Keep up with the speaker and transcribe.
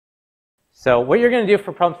So what you're going to do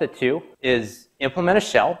for problem set 2 is implement a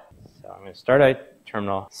shell. So I'm going to start a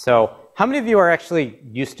terminal. So how many of you are actually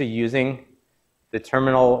used to using the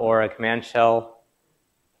terminal or a command shell?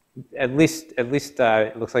 At least it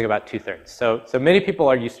looks like about 2/3. So many people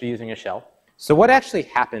are used to using a shell. So what actually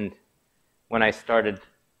happened when I started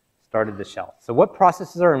the shell? So what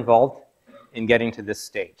processes are involved in getting to this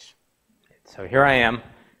stage? So here I am.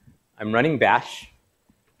 I'm running bash.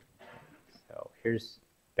 So here's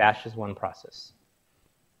bash is one process.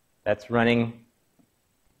 That's running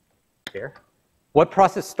here. What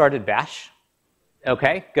process started bash?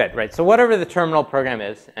 Okay, good, right. So whatever the terminal program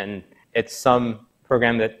is, and it's some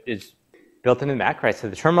program that is built into the Mac, right? So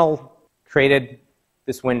the terminal created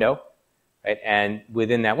this window, right? And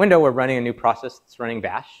within that window, we're running a new process that's running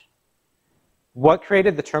bash. What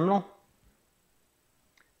created the terminal?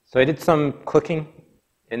 So I did some clicking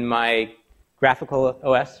in my graphical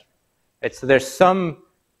OS. Right? So there's some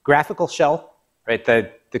graphical shell, right?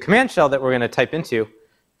 The command shell that we're going to type into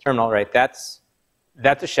terminal, right? That's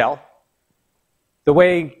a shell. The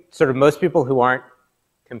way sort of most people who aren't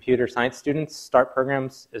computer science students start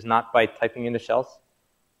programs is not by typing into shells,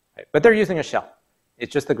 right? But they're using a shell.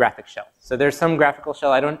 It's just the graphic shell. So there's some graphical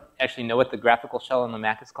shell. I don't actually know what the graphical shell on the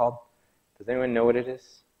Mac is called. Does anyone know what it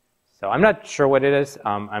is? So I'm not sure what it is.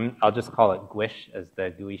 I'll just call it GUISH as the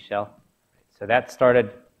GUI shell. So that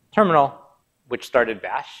started terminal, which started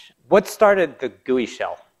bash. What started the GUI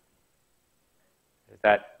shell? Is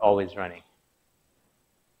that always running?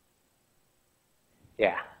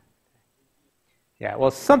 Yeah. Yeah, well,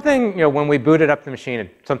 something, when we booted up the machine,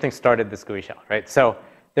 something started this GUI shell, right? So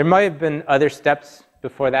there might have been other steps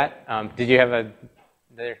before that. Did you have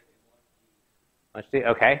another?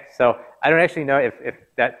 Okay, so I don't actually know if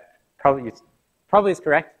that probably is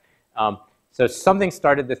correct. So something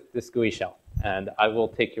started this GUI shell, and I will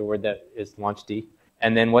take your word that is launchd.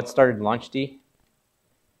 And then what started launchd?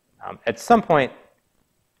 At some point,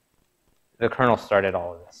 the kernel started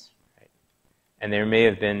all of this, right? And there may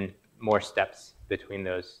have been more steps between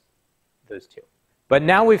those two. But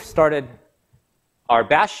now we've started our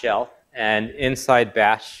bash shell, and inside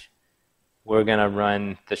bash, we're going to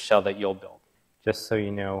run the shell that you'll build. Just so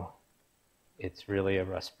you know, it's really a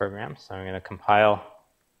Rust program. So I'm going to compile,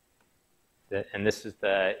 and this is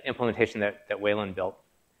the implementation that Wayland built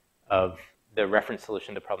of the reference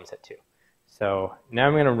solution to problem set 2. So now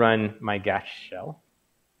I'm going to run my gash shell,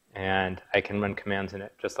 and I can run commands in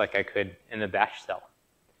it just like I could in the bash shell.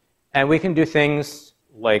 And we can do things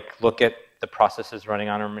like look at the processes running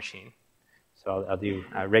on our machine. So I'll do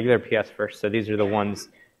regular PS first. So these are the ones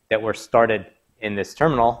that were started in this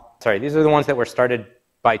terminal. Sorry, these are the ones that were started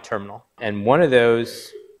by terminal. And one of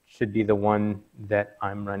those should be the one that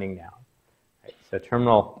I'm running now. Right, so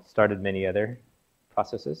terminal started many other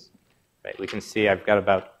processes. Right, we can see I've got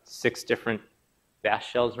about 6 different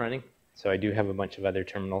bash shells running. So I do have a bunch of other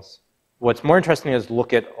terminals. What's more interesting is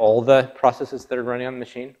look at all the processes that are running on the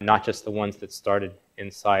machine, not just the ones that started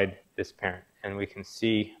inside this parent. And we can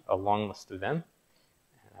see a long list of them.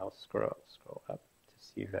 And I'll scroll up to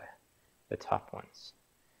see the top ones.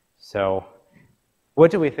 So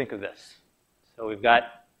what do we think of this? So we've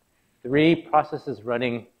got 3 processes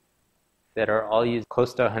running that are all used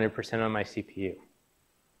close to 100% on my CPU.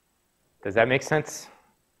 Does that make sense?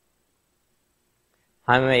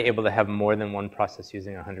 How am I able to have more than one process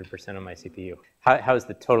using 100% of my CPU? How is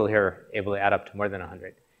the total here able to add up to more than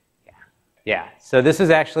 100? Yeah. So this is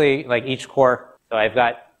actually like each core. So I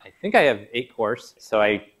think I have 8 cores. So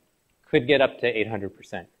I could get up to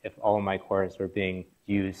 800% if all of my cores were being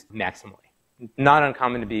used maximally. Not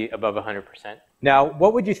uncommon to be above 100%. Now,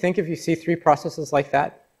 what would you think if you see 3 processes like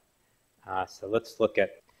that? So let's look at,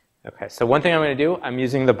 okay, so one thing I'm going to do, I'm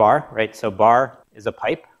using the bar, right? So bar is a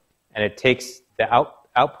pipe, and it takes the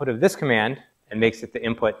output of this command and makes it the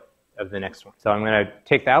input of the next one. So I'm going to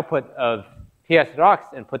take the output of ps-docs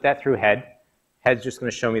and put that through head. Head's just going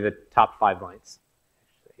to show me the top 5 lines.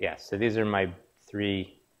 Yeah, so these are my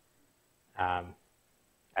 3.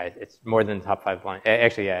 It's more than the top 5 lines.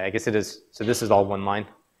 Actually, yeah, I guess it is. So this is all one line.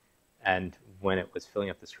 And when it was filling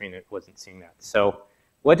up the screen, it wasn't seeing that. So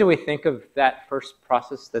what do we think of that first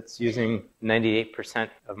process that's using 98%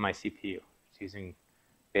 of my CPU? It's using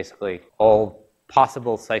basically all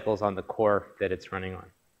possible cycles on the core that it's running on.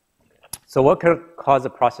 So what could cause a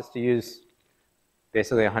process to use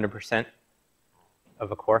basically 100%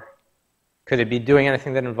 of a core? Could it be doing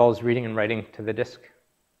anything that involves reading and writing to the disk?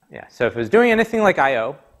 Yeah, so if it was doing anything like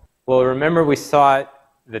I/O, well, remember we saw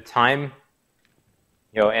the time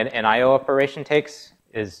an I/O operation takes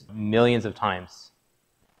is millions of times.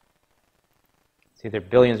 It's either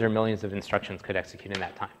billions or millions of instructions could execute in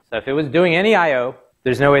that time. So if it was doing any I/O,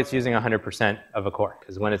 there's no way it's using 100% of a core,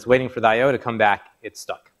 because when it's waiting for the I/O to come back, it's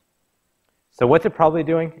stuck. So what's it probably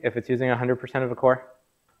doing if it's using 100% of a core?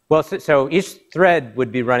 Well, so each thread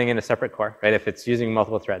would be running in a separate core, right, if it's using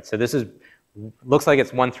multiple threads. So this looks like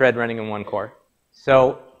it's one thread running in one core.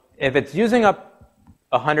 So if it's using up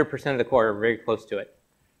 100% of the core, or very close to it,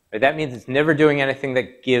 right, that means it's never doing anything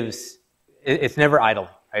that gives, it's never idling,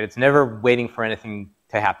 right? It's never waiting for anything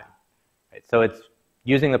to happen. Right? So it's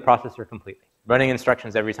using the processor completely, running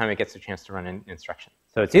instructions every time it gets a chance to run an instruction.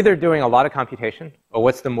 So it's either doing a lot of computation, or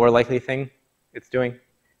what's the more likely thing it's doing?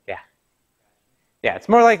 Yeah, it's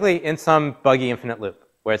more likely in some buggy infinite loop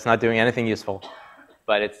where it's not doing anything useful,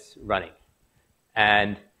 but it's running.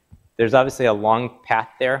 And there's obviously a long path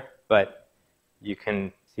there, but you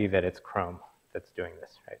can see that it's Chrome that's doing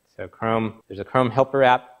this, right? So Chrome, there's a Chrome helper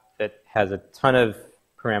app that has a ton of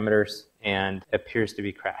parameters and appears to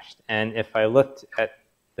be crashed. And if I looked at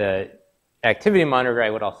the activity monitor,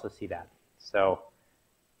 I would also see that. So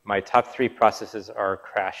my top 3 processes are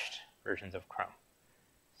crashed versions of Chrome.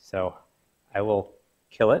 So I will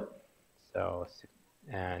kill it. So,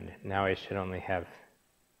 and now I should only have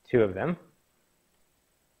 2 of them.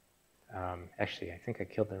 Actually, I think I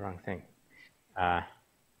killed the wrong thing.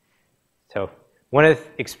 So one of the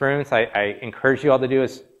experiments I encourage you all to do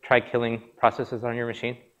is try killing processes on your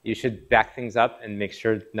machine. You should back things up and make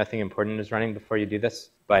sure nothing important is running before you do this.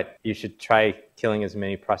 But you should try killing as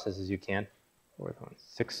many processes as you can.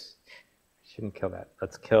 6. I shouldn't kill that.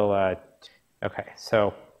 Let's kill. Okay,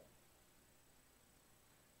 so.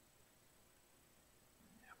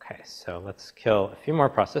 Okay, so let's kill a few more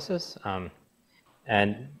processes.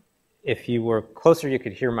 And if you were closer, you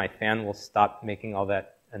could hear my fan will stop making all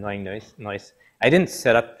that annoying noise. I didn't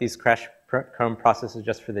set up these crash Chrome processes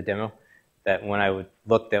just for the demo, that when I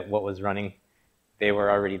looked at what was running, they were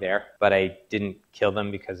already there. But I didn't kill them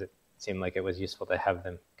because it seemed like it was useful to have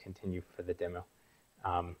them continue for the demo.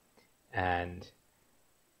 And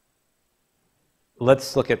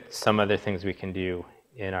let's look at some other things we can do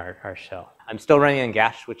in our shell. I'm still running in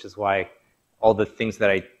gash, which is why all the things that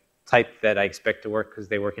I type that I expect to work because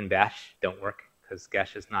they work in bash don't work, because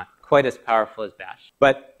gash is not quite as powerful as bash.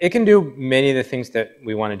 But it can do many of the things that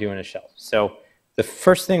we want to do in a shell. So the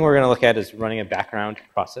first thing we're going to look at is running a background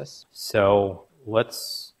process. So we'll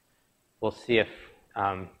see if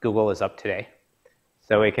Google is up today.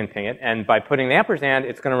 So we can ping it. And by putting the ampersand,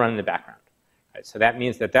 it's going to run in the background. Right, so that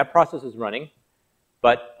means that that process is running.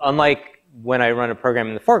 But unlike when I run a program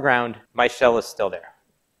in the foreground, my shell is still there.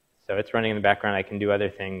 So it's running in the background. I can do other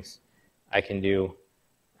things. I can do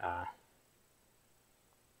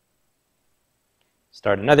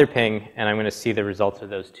start another ping, and I'm going to see the results of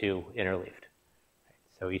those 2 interleaved.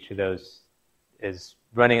 So each of those is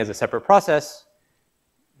running as a separate process.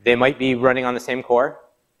 They might be running on the same core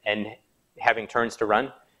and having turns to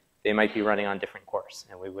run. They might be running on different cores,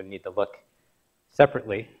 and we would need to look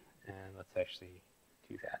separately. And let's actually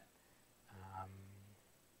do that.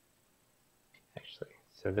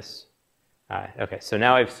 So this, okay, so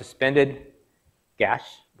now I've suspended gash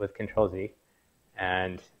with Control-Z,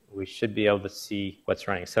 and we should be able to see what's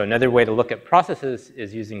running. So another way to look at processes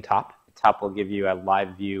is using top. Top will give you a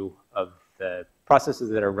live view of the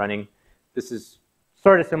processes that are running. This is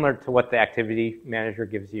sort of similar to what the activity manager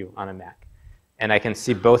gives you on a Mac. And I can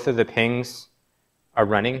see both of the pings are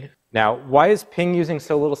running. Now, why is ping using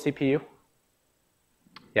so little CPU?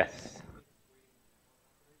 Yes.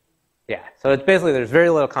 Yeah, so it's basically there's very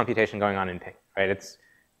little computation going on in ping, right? It's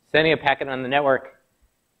sending a packet on the network.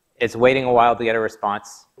 It's waiting a while to get a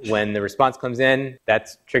response. When the response comes in,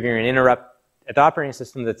 that's triggering an interrupt at the operating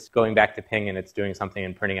system that's going back to ping, and it's doing something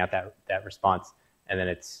and printing out that response, and then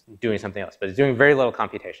it's doing something else. But it's doing very little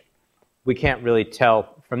computation. We can't really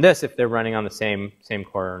tell from this if they're running on the same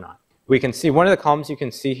core or not. We can see one of the columns you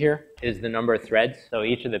can see here is the number of threads. So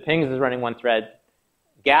each of the pings is running 1 thread.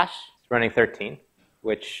 Gash is running 13.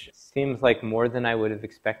 Which seems like more than I would have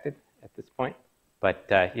expected at this point. But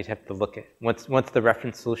you'd have to look at, once the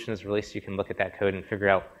reference solution is released, you can look at that code and figure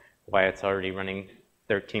out why it's already running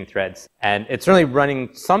 13 threads. And it's really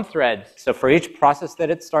running some threads. So for each process that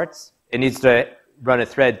it starts, it needs to run a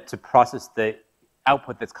thread to process the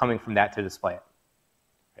output that's coming from that to display it.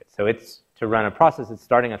 Right, so it's to run a process, it's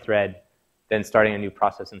starting a thread, then starting a new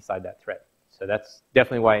process inside that thread. So that's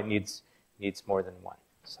definitely why it needs more than 1.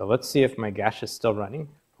 So let's see if my gash is still running,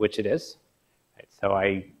 which it is. Right, so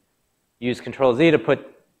I use Control-Z to put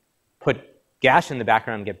gash in the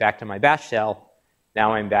background and get back to my bash shell.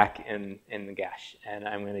 Now I'm back in the gash. And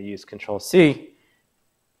I'm going to use Control-C,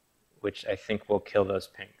 which I think will kill those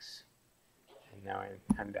pings. And now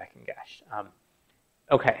I'm back in gash.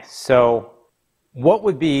 OK, so What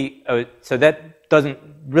would be, so that doesn't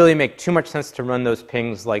really make too much sense to run those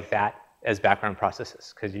pings like that as background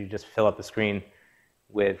processes, because you just fill up the screen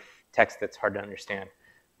with text that's hard to understand.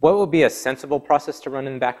 What would be a sensible process to run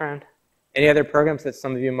in the background? Any other programs that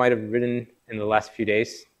some of you might have written in the last few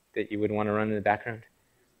days that you would want to run in the background?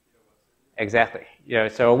 Exactly.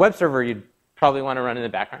 So a web server you'd probably want to run in the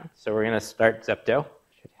background. So we're going to start Zepto.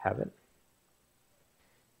 Should have it.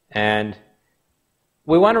 And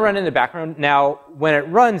we want to run in the background. Now, when it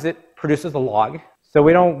runs, it produces a log. So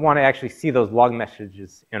we don't want to actually see those log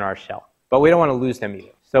messages in our shell. But we don't want to lose them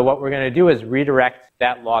either. So what we're going to do is redirect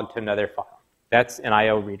that log to another file. That's an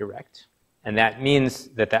I/O redirect. And that means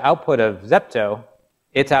that the output of Zepto,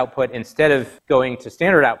 its output, instead of going to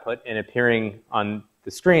standard output and appearing on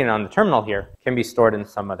the screen on the terminal here, can be stored in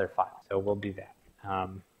some other file. So we'll do that.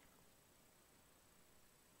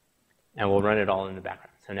 And we'll run it all in the background.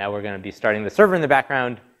 So now we're going to be starting the server in the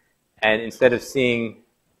background. And instead of seeing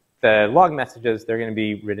the log messages, they're going to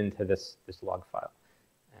be written to this log file.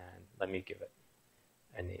 And let me give it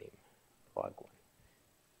a name, log1.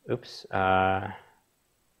 Oops.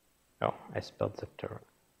 Oh, I spelled Zepto wrong.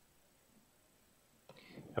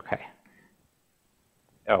 OK.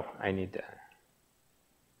 Oh, I need to.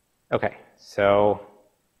 OK, so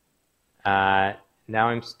now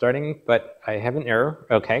I'm starting, but I have an error.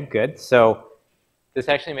 OK, good. So this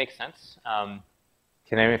actually makes sense.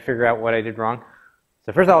 Can I figure out what I did wrong?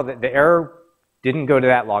 So first of all, the error didn't go to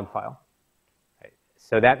that log file. Right?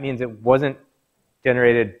 So that means it wasn't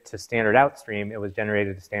generated to standard out stream. It was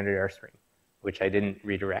generated to standard error stream, which I didn't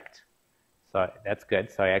redirect. So that's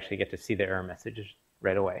good. So I actually get to see the error message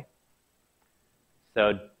right away.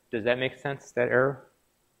 So does that make sense, that error?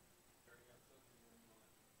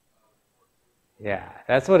 Yeah,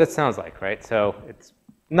 that's what it sounds like, right? So it's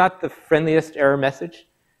not the friendliest error message.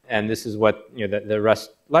 And this is what the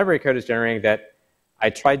Rust library code is generating, that I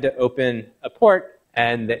tried to open a port,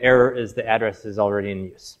 and the error is the address is already in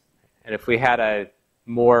use. And if we had a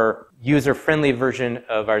more user-friendly version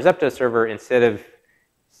of our Zepto server, instead of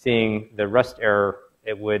seeing the Rust error,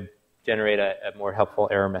 it would generate a more helpful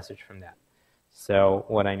error message from that. So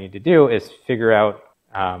what I need to do is figure out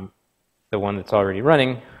the one that's already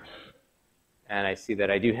running. And I see that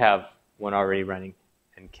I do have one already running,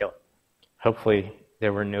 and kill it. Hopefully,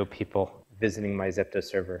 there were no people visiting my Zepto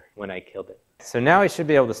server when I killed it. So now I should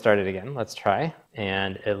be able to start it again. Let's try.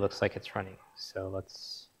 And it looks like it's running. So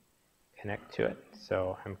let's connect to it.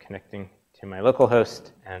 So I'm connecting to my local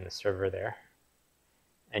host and the server there.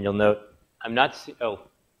 And you'll note I'm not seeing, oh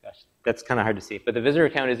gosh, that's kind of hard to see. But the visitor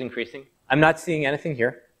count is increasing. I'm not seeing anything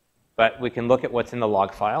here. But we can look at what's in the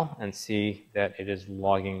log file and see that it is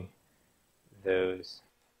logging those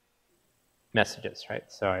messages, right?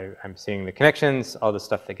 So I'm seeing the connections, all the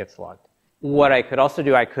stuff that gets logged. What I could also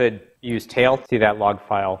do, I could use tail to that log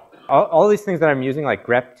file. All these things that I'm using, like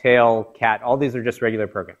grep, tail, cat, all these are just regular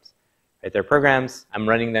programs. Right? They're programs. I'm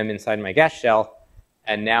running them inside my gash shell.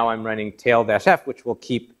 And now I'm running tail-f, which will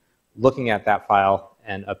keep looking at that file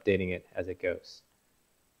and updating it as it goes.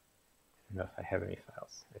 I don't know if I have any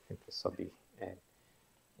files. I think this will be an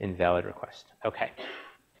invalid request. OK.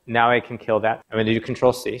 Now I can kill that. I'm going to do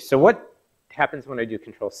Control-C. So what happens when I do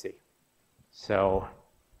Control-C? So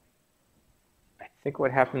I think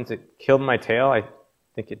what happens, it killed my tail. I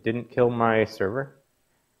think it didn't kill my server.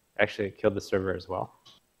 Actually, it killed the server as well.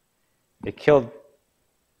 It killed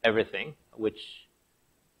everything, which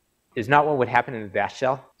is not what would happen in the bash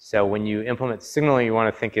shell. So when you implement signaling, you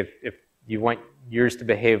want to think if you want yours to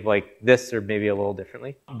behave like this or maybe a little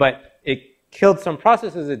differently. But it killed some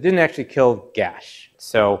processes. It didn't actually kill gash.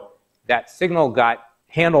 So that signal got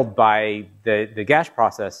handled by the gash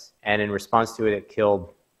process, and in response to it, it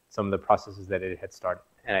killed some of the processes that it had started.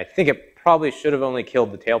 And I think it probably should have only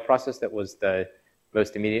killed the tail process that was the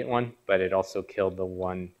most immediate one, but it also killed the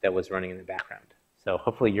one that was running in the background. So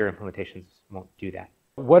hopefully your implementations won't do that.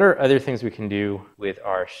 What are other things we can do with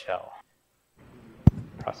our shell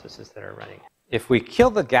processes that are running? If we kill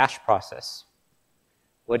the gash process,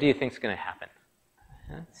 what do you think is going to happen?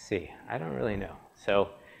 Let's see. I don't really know. So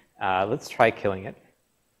let's try killing it.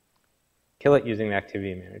 Kill it using the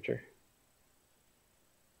activity manager.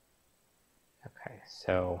 OK,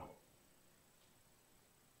 so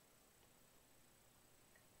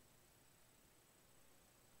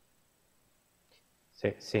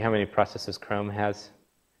see how many processes Chrome has?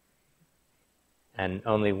 And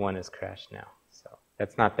only one is crashed now. So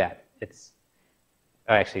that's not bad. It's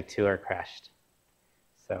actually 2 are crashed.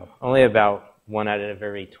 So only about 1 out of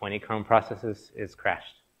every 20 Chrome processes is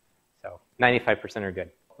crashed. So 95% are good.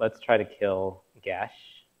 Let's try to kill gash.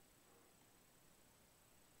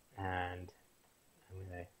 And I'm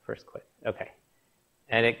going to first quit. OK.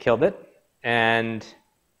 and it killed it. And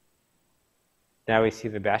now we see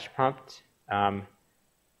the bash prompt.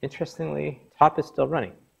 Interestingly, top is still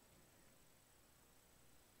running.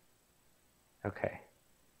 Okay,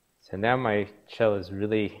 so now my shell is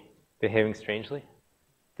really behaving strangely.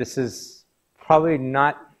 This is probably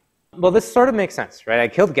not, well, this sort of makes sense, right? I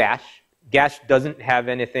killed gash. Gash doesn't have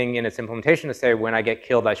anything in its implementation to say when I get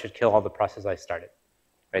killed, I should kill all the processes I started.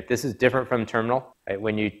 Right? This is different from terminal. Right?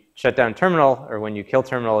 When you shut down terminal or when you kill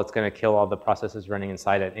terminal, it's going to kill all the processes running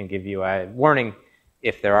inside it and give you a warning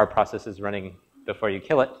if there are processes running before you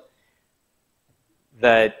kill it.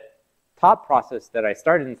 The top process that I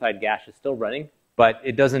started inside gash is still running, but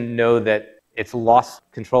it doesn't know that it's lost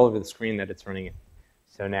control over the screen that it's running in.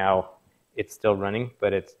 So now it's still running,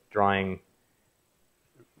 but it's drawing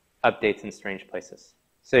updates in strange places.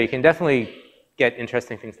 So you can definitely get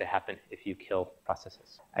interesting things to happen if you kill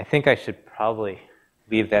processes. I think I should probably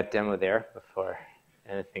leave that demo there before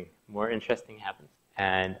anything more interesting happens.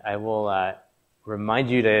 And I will remind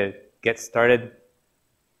you to get started.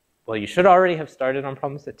 Well, you should already have started on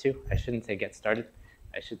problem set 2. I shouldn't say get started.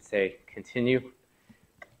 I should say continue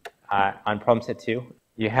on problem set 2.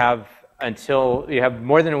 You have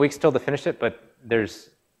more than a week still to finish it, but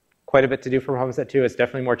there's quite a bit to do for problem set 2. It's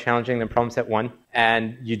definitely more challenging than problem set 1.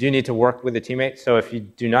 And you do need to work with a teammate. So if you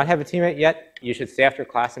do not have a teammate yet, you should stay after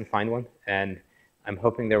class and find one. And I'm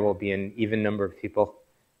hoping there will be an even number of people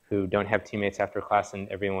who don't have teammates after class, and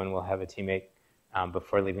everyone will have a teammate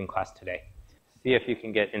before leaving class today. See if you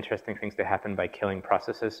can get interesting things to happen by killing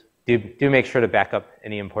processes. Do make sure to back up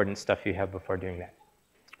any important stuff you have before doing that.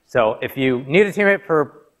 So if you need a teammate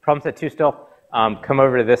for problem set 2 still, come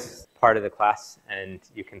over to this part of the class and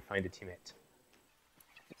you can find a teammate.